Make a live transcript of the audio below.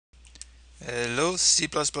Hello C++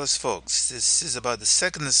 folks, this is about the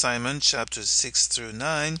second assignment, chapters 6 through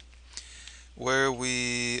 9, where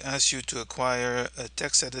we ask you to acquire a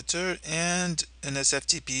text editor and an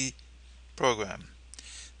SFTP program.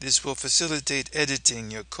 This will facilitate editing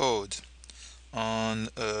your code on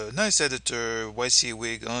a nice editor,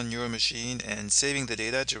 WYSIWYG, on your machine and saving the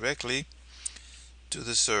data directly to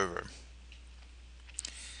the server.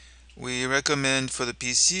 We recommend for the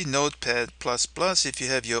PC Notepad++. If you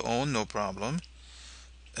have your own, no problem.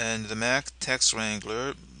 And the Mac Text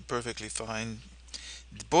Wrangler, perfectly fine.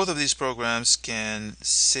 Both of these programs can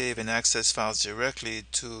save and access files directly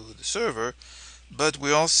to the server, but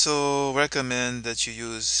we also recommend that you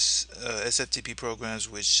use SFTP programs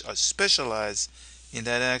which are specialized in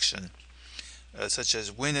that action, such as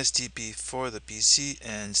winSCP for the PC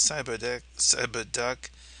and cyberduck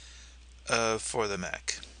for the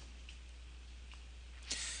Mac.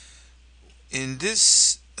 In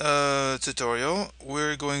this tutorial,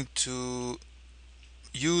 we're going to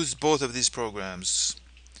use both of these programs,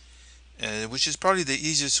 which is probably the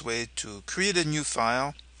easiest way to create a new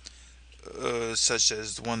file, such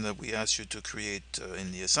as the one that we asked you to create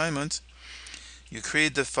in the assignment. You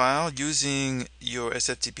create the file using your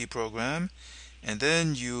SFTP program, and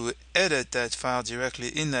then you edit that file directly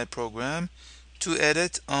in that program to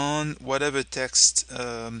edit on whatever text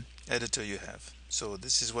editor you have. So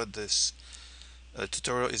this is what this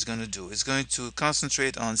tutorial is going to do. It's going to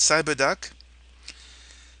concentrate on cyberduck,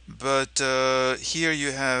 but here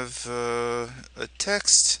you have a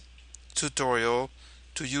text tutorial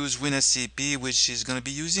to use winSCP, which is going to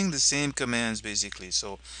be using the same commands basically.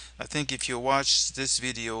 So I think if you watch this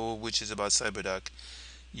video, which is about cyberduck,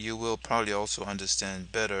 you will probably also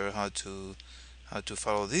understand better how to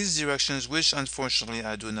follow these directions, which unfortunately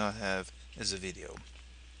I do not have as a video.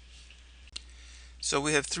 So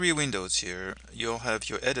we have three windows here. You'll have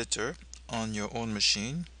your editor on your own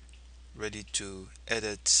machine, ready to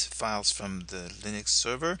edit files from the Linux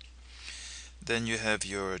server. Then you have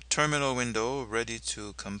your terminal window ready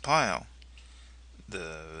to compile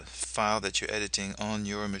the file that you're editing on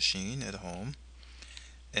your machine at home.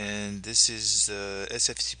 And this is the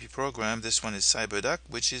SFTP program. This one is cyberduck,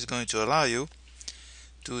 which is going to allow you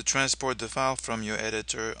to transport the file from your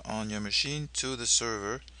editor on your machine to the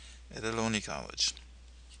server at Ohlone College.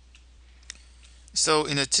 So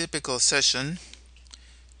in a typical session,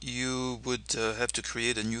 you would have to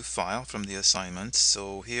create a new file from the assignment.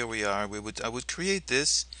 So here we are. I would create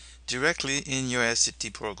this directly in your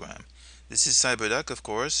SFTP program. This is cyberduck, of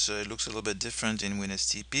course. It looks a little bit different in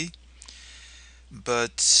winSCP,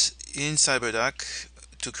 but in cyberduck,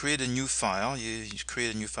 to create a new file, you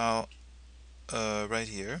create a new file right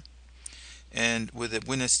here. And with the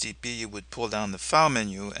winSCP, you would pull down the file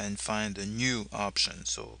menu and find the new option.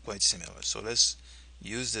 So quite similar. So let's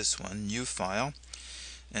use this one, new file.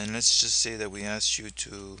 And let's just say that we asked you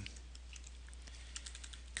to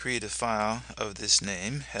create a file of this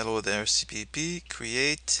name, hello there CPP,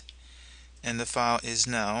 create, and the file is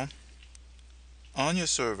now on your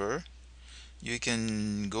server. You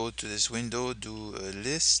can go to this window, do a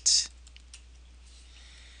list,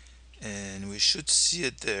 and we should see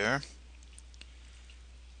it there.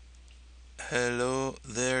 Hello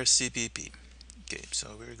there CPP. Okay, so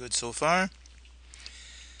very good so far.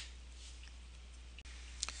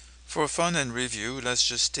 For fun and review, let's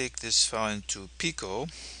just take this file into Pico,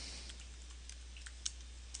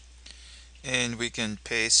 and we can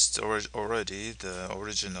paste already the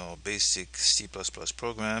original basic C++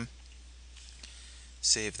 program.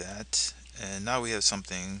 Save that, and now we have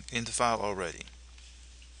something in the file already.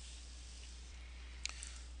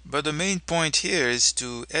 But the main point here is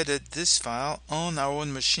to edit this file on our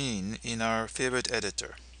own machine in our favorite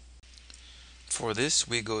editor. For this,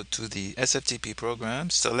 we go to the SFTP program,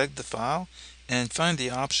 select the file, and find the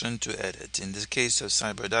option to edit. In the case of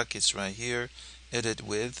cyberduck, it's right here, edit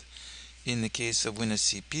with. In the case of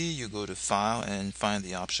winSCP, you go to file and find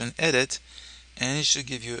the option edit, and it should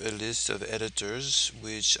give you a list of editors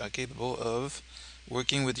which are capable of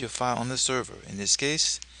working with your file on the server. In this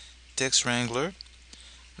case, Text Wrangler.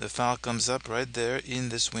 The file comes up right there in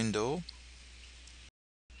this window,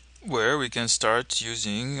 where we can start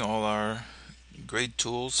using all our great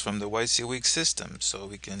tools from the WYSIWYG system. So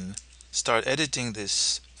we can start editing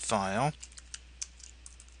this file.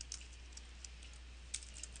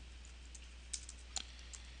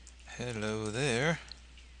 Hello there.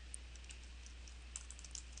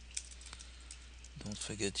 Don't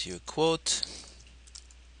forget your quote.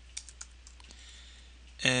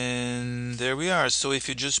 And there we are. So if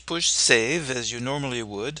you just push save as you normally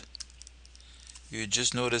would, you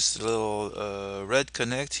just notice the little red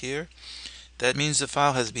connect here. That means the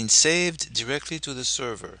file has been saved directly to the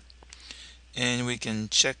server. And we can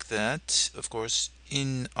check that, of course,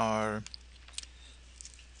 in our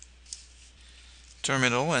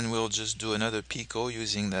terminal, and we'll just do another pico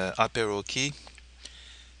using the up arrow key.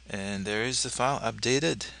 And there is the file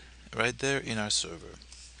updated right there in our server.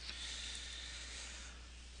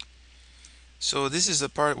 So this is the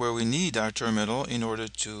part where we need our terminal in order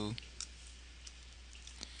to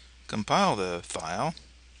compile the file.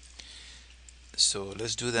 So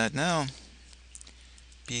let's do that now.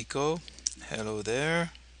 Pico, hello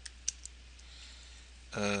there.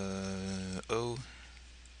 Oh,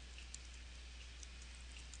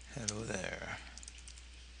 hello there.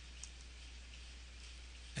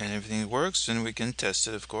 And everything works, and we can test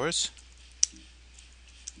it, of course.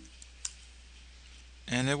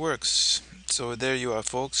 And it works. So there you are,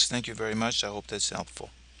 folks. Thank you very much. I hope that's helpful.